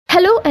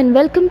Hello and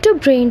welcome to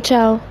Brain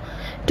Chow.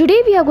 Today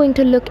we are going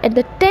to look at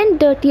the 10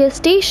 dirtiest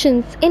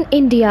stations in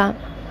India.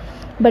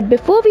 But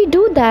before we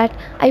do that,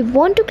 I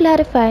want to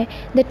clarify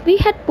that we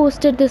had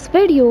posted this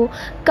video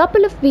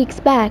couple of weeks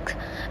back.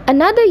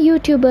 Another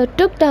YouTuber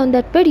took down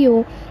that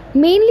video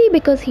mainly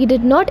because he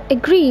did not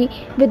agree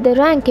with the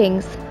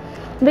rankings,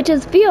 which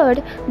is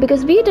weird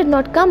because we did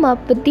not come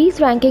up with these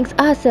rankings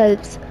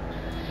ourselves.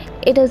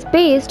 It is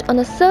based on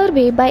a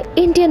survey by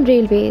Indian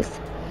Railways.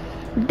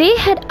 They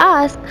had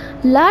asked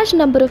large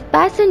number of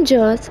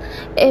passengers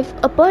if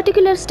a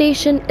particular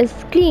station is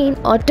clean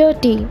or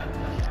dirty,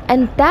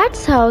 and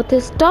that's how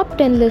this top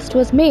 10 list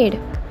was made.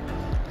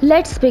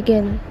 Let's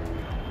begin.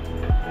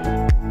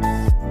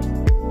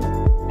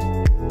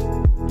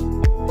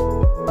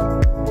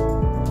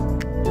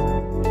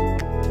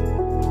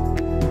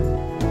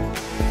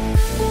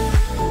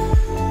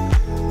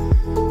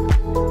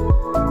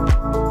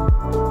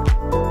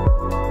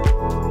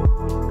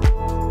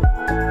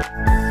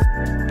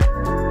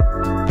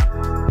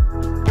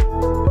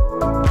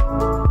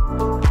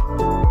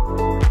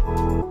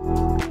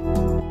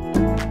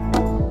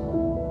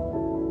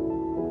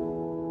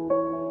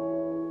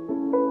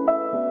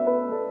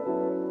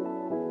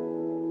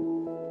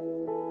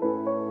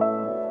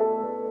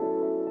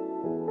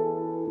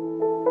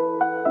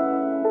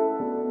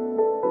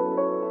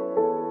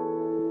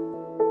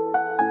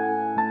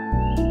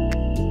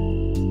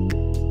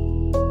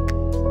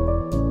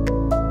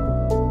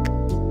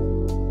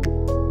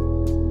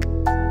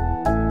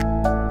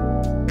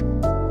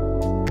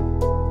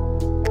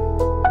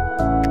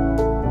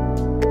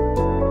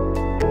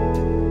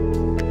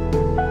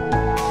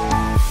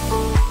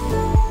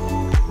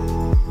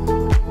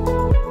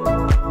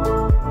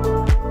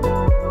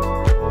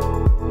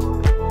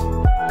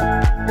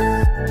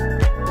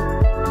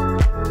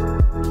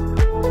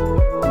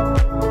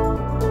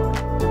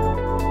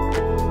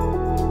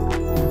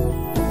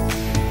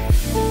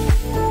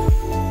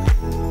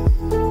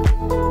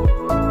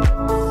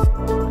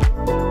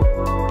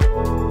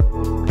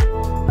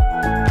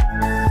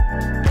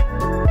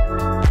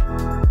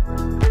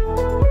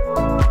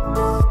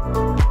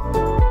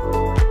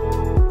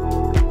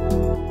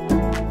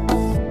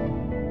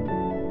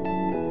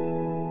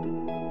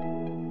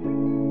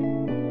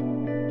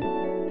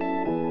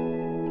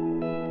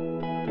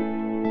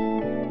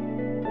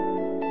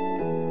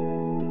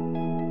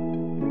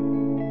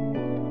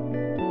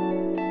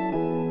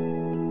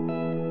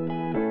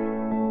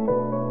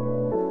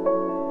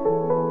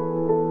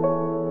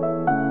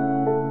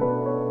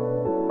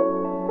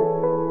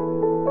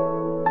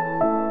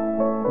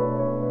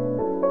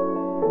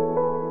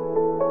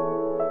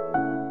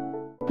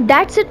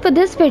 That's it for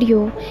this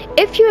video.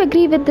 If you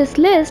agree with this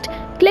list,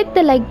 click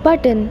the like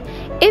button.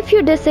 If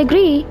you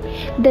disagree,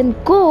 then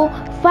go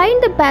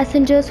find the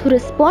passengers who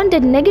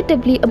responded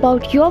negatively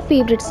about your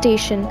favorite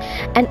station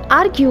and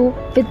argue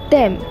with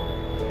them.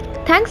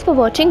 Thanks for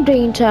watching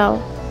Brain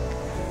Chow.